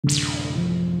Hi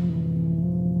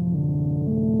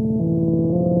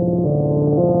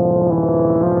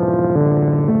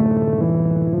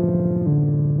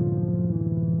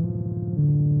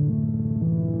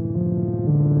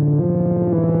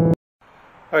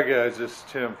guys, this is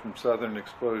Tim from Southern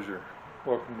Exposure.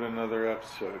 Welcome to another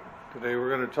episode. Today we're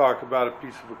going to talk about a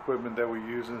piece of equipment that we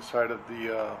use inside of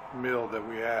the mill that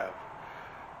we have.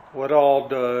 What all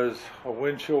does a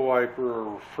windshield wiper, a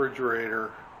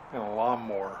refrigerator, and a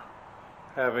lawnmower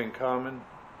have in common?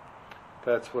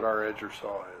 That's what our edger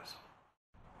saw is.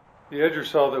 The edger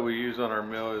saw that we use on our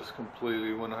mill is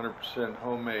completely 100%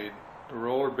 homemade. The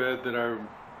roller bed that I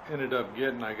ended up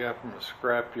getting, I got from a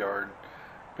scrap yard.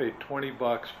 Paid 20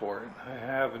 bucks for it. I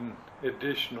have an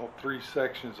additional 3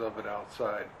 sections of it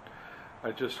outside.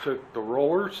 I just took the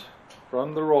rollers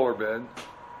from the roller bed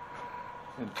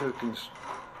and put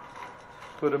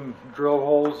them drill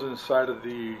holes inside of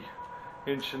the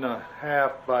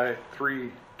 1.5 by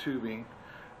 3 tubing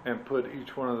and put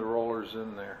each one of the rollers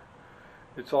in there.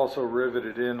 It's also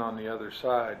riveted in on the other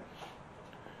side.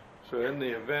 So in the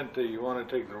event that you want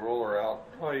to take the roller out,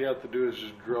 all you have to do is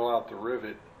just drill out the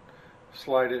rivet,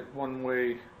 slide it one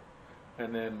way,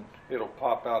 and then it'll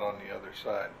pop out on the other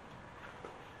side.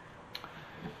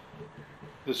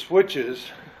 The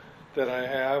switches that I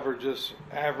have are just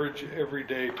average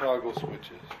everyday toggle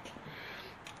switches.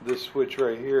 This switch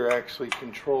right here actually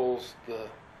controls the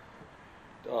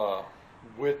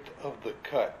width of the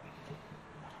cut.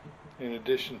 In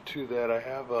addition to that, I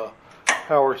have a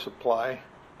power supply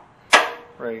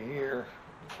right here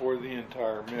for the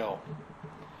entire mill.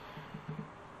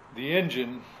 The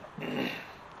engine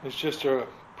is just a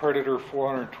Predator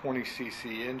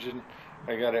 420cc engine.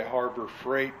 I got it Harbor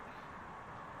Freight.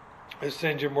 This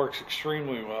engine works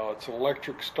extremely well. It's an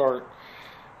electric start.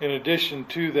 In addition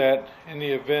to that, in the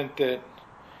event that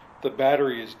the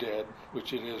battery is dead,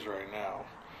 which it is right now,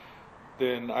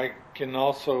 then I can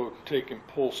also take and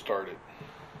pull start it.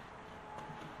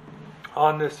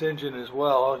 On this engine as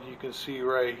well, you can see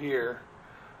right here,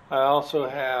 I also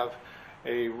have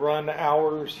a run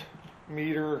hours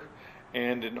meter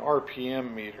and an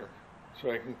RPM meter, so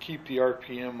I can keep the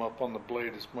RPM up on the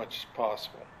blade as much as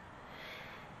possible.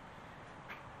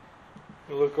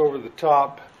 You look over the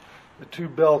top, the 2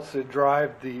 belts that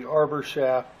drive the arbor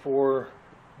shaft for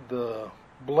the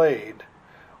blade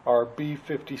are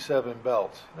B57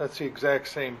 belts. That's the exact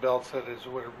same belts that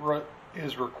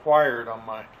is required on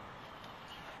my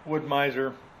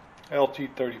Wood-Mizer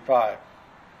LT35.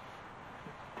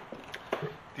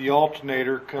 The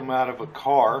alternator come out of a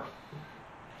car,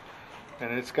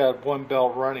 and it's got 1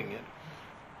 belt running it.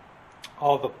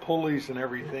 All the pulleys and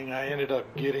everything I ended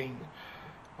up getting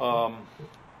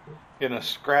in a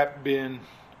scrap bin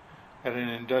at an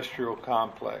industrial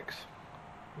complex.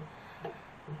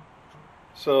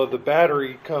 So the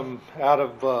battery come out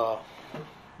of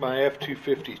my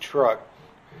F-250 truck,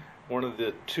 one of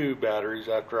the 2 batteries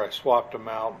after I swapped them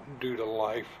out due to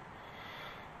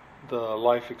the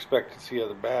life expectancy of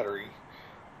the battery.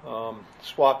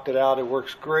 Swapped it out. It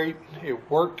works great. It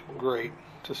worked great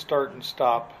to start and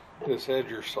stop this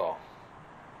edger saw.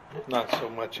 Not so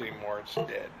much anymore. It's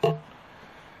dead.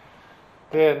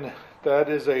 Then that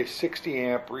is a 60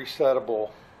 amp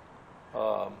resettable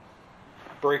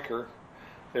breaker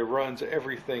that runs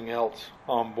everything else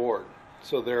on board.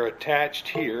 So they're attached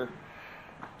here.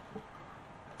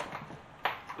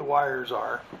 The wires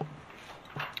are.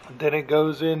 Then it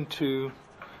goes into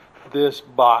this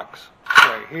box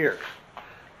right here.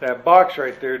 That box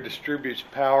right there distributes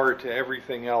power to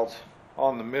everything else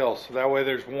on the mill, so that way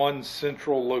there's one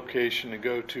central location to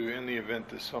go to in the event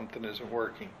that something isn't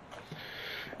working.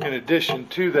 In addition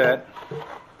to that,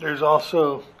 there's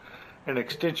also an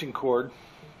extension cord,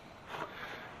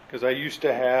 because I used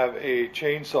to have a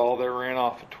chainsaw that ran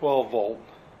off a 12 volt,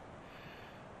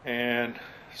 and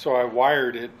so I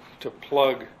wired it to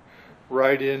plug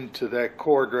right into that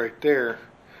cord right there,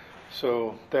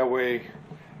 so that way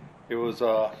it would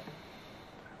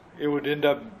end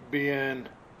up being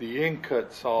the end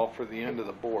cut saw for the end of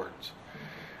the boards.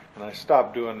 And I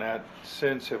stopped doing that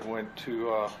since it went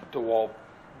to DeWalt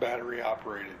battery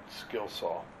operated skill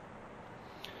saw.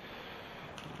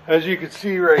 As you can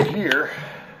see right here,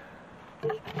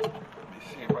 let me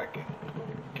see if I can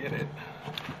get it,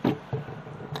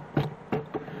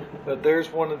 but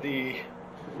there's one of the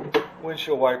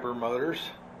windshield wiper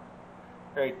motors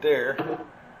right there.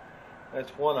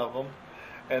 That's one of them,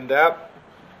 and that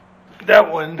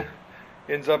one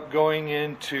ends up going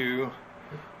into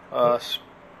a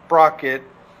sprocket.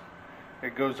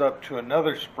 It goes up to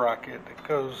another sprocket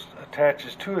that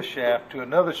attaches to a shaft to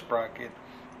another sprocket,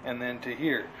 and then to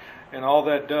here. and all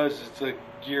that does is a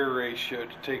gear ratio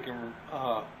to take and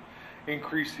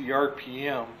increase the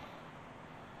RPM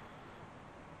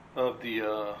of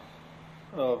the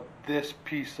of this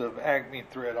piece of Acme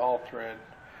thread, all thread,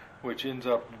 which ends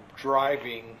up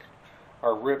driving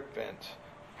our rip vents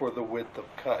for the width of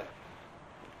cut.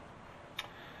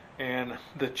 And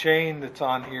the chain that's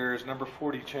on here is number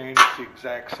 40 chain. It's the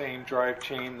exact same drive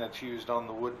chain that's used on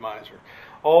the wood miser.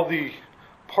 All the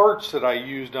parts that I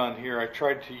used on here, I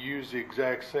tried to use the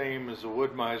exact same as the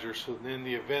wood miser, so in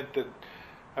the event that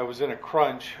I was in a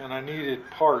crunch and I needed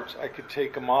parts, I could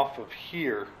take them off of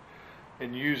here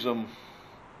and use them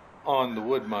on the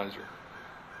wood miser.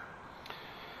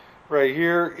 Right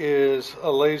here is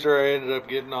a laser I ended up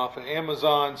getting off of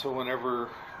Amazon, so whenever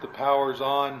the power's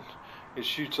on, it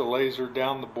shoots a laser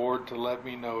down the board to let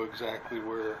me know exactly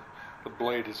where the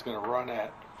blade is going to run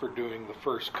at for doing the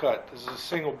first cut. This is a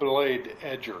single blade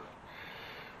edger.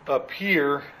 Up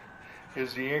here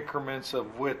is the increments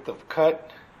of width of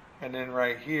cut, and then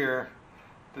right here,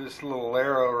 this little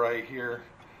arrow right here,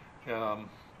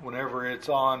 whenever it's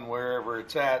on, wherever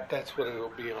it's at, that's what it'll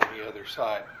be on the other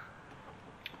side.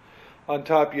 On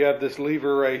top you have this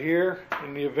lever right here.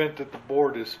 In the event that the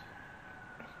board is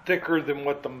thicker than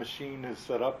what the machine is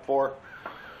set up for,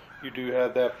 you do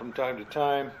have that from time to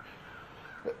time.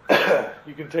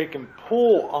 You can take and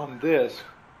pull on this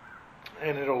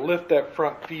and it'll lift that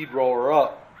front feed roller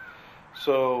up,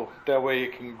 so that way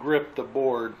it can grip the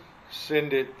board,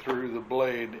 send it through the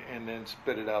blade, and then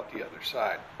spit it out the other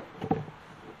side.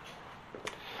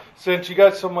 Since you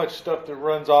got so much stuff that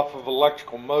runs off of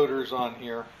electrical motors on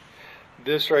here,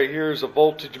 this right here is a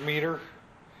voltage meter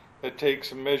that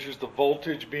takes and measures the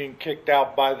voltage being kicked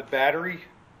out by the battery,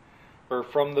 or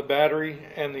from the battery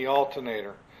and the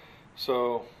alternator.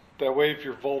 So that way if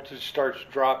your voltage starts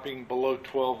dropping below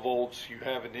 12 volts, you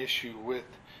have an issue with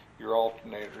your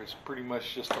alternator. It's pretty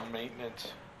much just a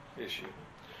maintenance issue.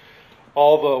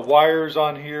 All the wires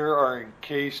on here are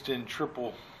encased in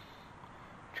triple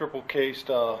cased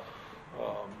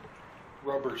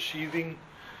rubber sheathing.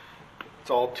 It's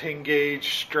all 10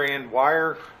 gauge strand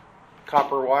wire,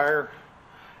 copper wire,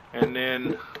 and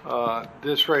then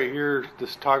this right here,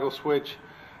 this toggle switch,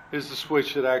 is the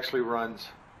switch that actually runs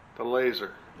the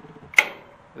laser.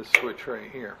 This switch right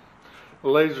here. The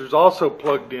laser is also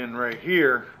plugged in right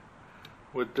here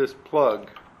with this plug.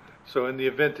 So in the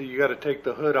event that you got to take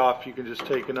the hood off, you can just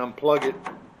take and unplug it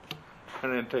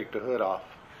and then take the hood off.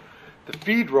 The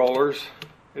feed rollers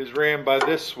is ran by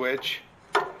this switch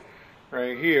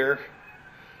right here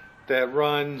that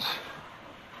runs.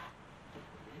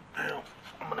 Now,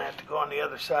 I'm going to have to go on the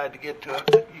other side to get to it,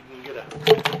 but you can get a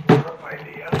rough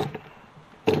idea.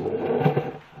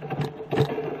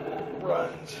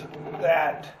 Runs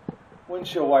that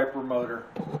windshield wiper motor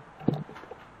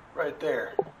right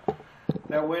there.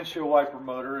 That windshield wiper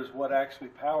motor is what actually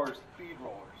powers the feed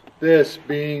rollers. This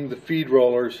being the feed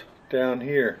rollers down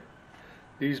here.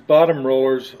 These bottom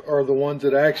rollers are the ones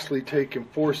that actually take and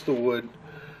force the wood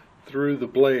through the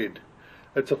blade.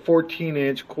 That's a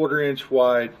 14-inch, quarter-inch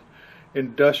wide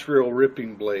industrial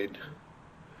ripping blade.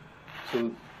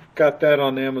 So got that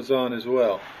on Amazon as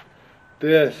well.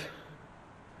 This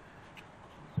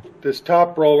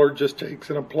top roller just takes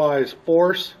and applies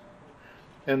force,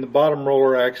 and the bottom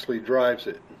roller actually drives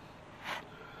it.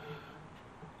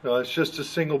 It's just a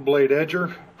single blade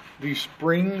edger. These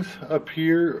springs up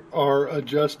here are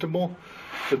adjustable,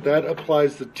 but that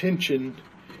applies the tension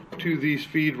to these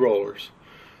feed rollers.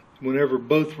 Whenever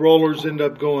both rollers end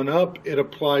up going up, it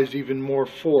applies even more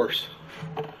force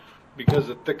because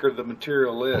the thicker the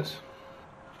material is.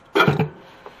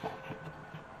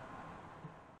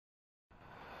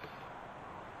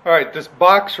 Alright, this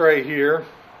box right here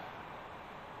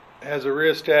has a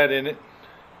rheostat in it.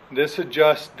 This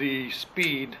adjusts the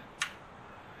speed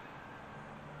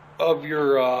of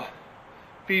your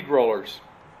feed rollers,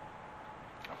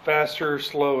 faster or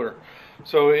slower.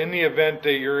 So in the event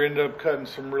that you end up cutting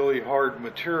some really hard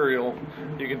material,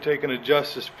 you can take and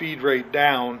adjust this feed rate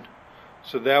down,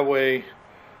 so that way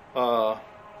the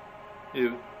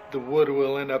wood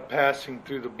will end up passing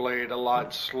through the blade a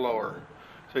lot slower.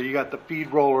 So you got the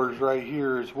feed rollers right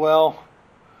here as well.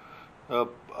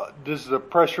 This is a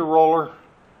pressure roller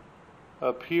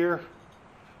up here,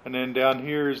 and then down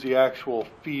here is the actual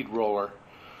feed roller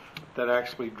that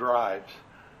actually drives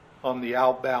on the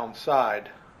outbound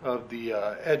side of the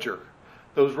edger.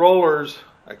 Those rollers,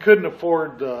 I couldn't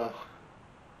afford the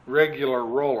regular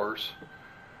rollers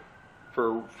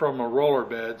from a roller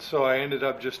bed, so I ended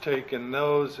up just taking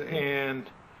those, and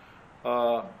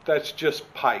that's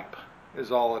just pipe is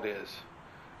all it is,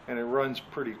 and it runs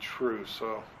pretty true.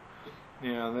 So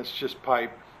yeah, that's just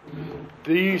pipe.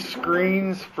 These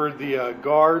screens for the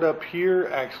guard up here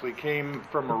actually came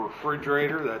from a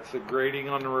refrigerator. That's the grating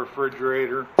on the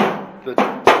refrigerator.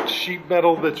 The sheet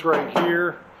metal that's right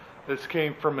here, this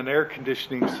came from an air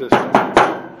conditioning system.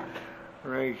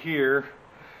 Right here,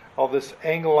 all this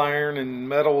angle iron and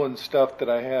metal and stuff that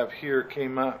I have here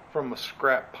came out from a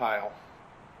scrap pile.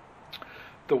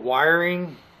 The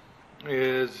wiring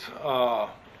is an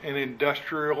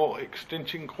industrial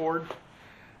extension cord.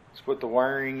 That's what the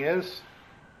wiring is.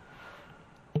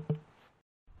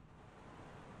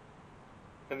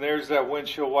 And there's that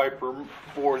windshield wiper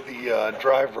for the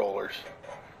drive rollers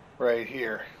right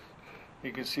here.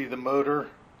 You can see the motor,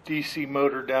 DC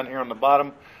motor down here on the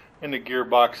bottom, and the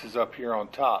gearbox is up here on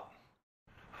top.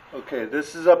 Okay,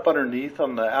 this is up underneath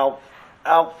on the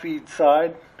outfeed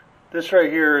side. This right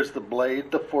here is the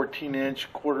blade, the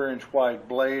 14-inch, quarter-inch wide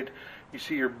blade. You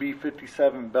see your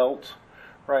B57 belts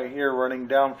right here running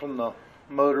down from the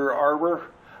motor arbor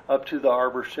up to the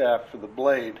arbor shaft for the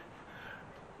blade.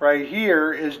 Right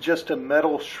here is just a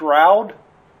metal shroud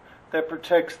that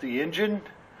protects the engine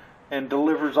and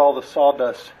delivers all the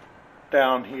sawdust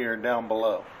down here, down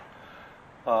below.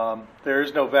 There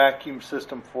is no vacuum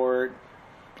system for it.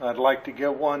 I'd like to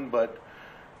get one, but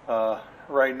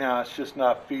right now it's just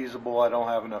not feasible. I don't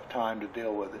have enough time to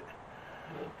deal with it.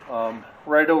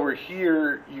 Right over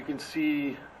here you can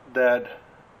see that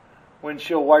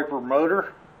windshield wiper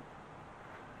motor,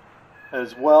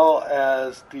 as well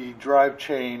as the drive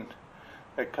chain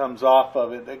that comes off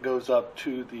of it that goes up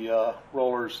to the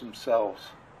rollers themselves.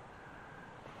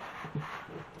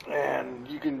 And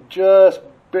you can just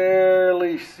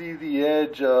barely see the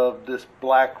edge of this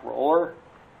black roller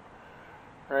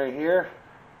right here.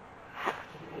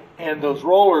 And those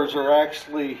rollers are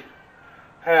actually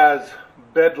has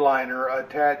bed liner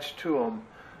attached to them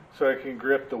so it can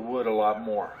grip the wood a lot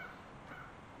more.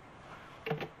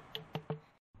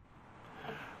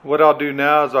 What I'll do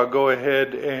now is I'll go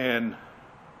ahead and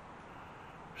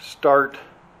start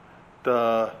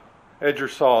the edger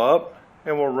saw up,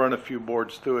 and we'll run a few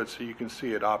boards through it so you can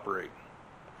see it operate.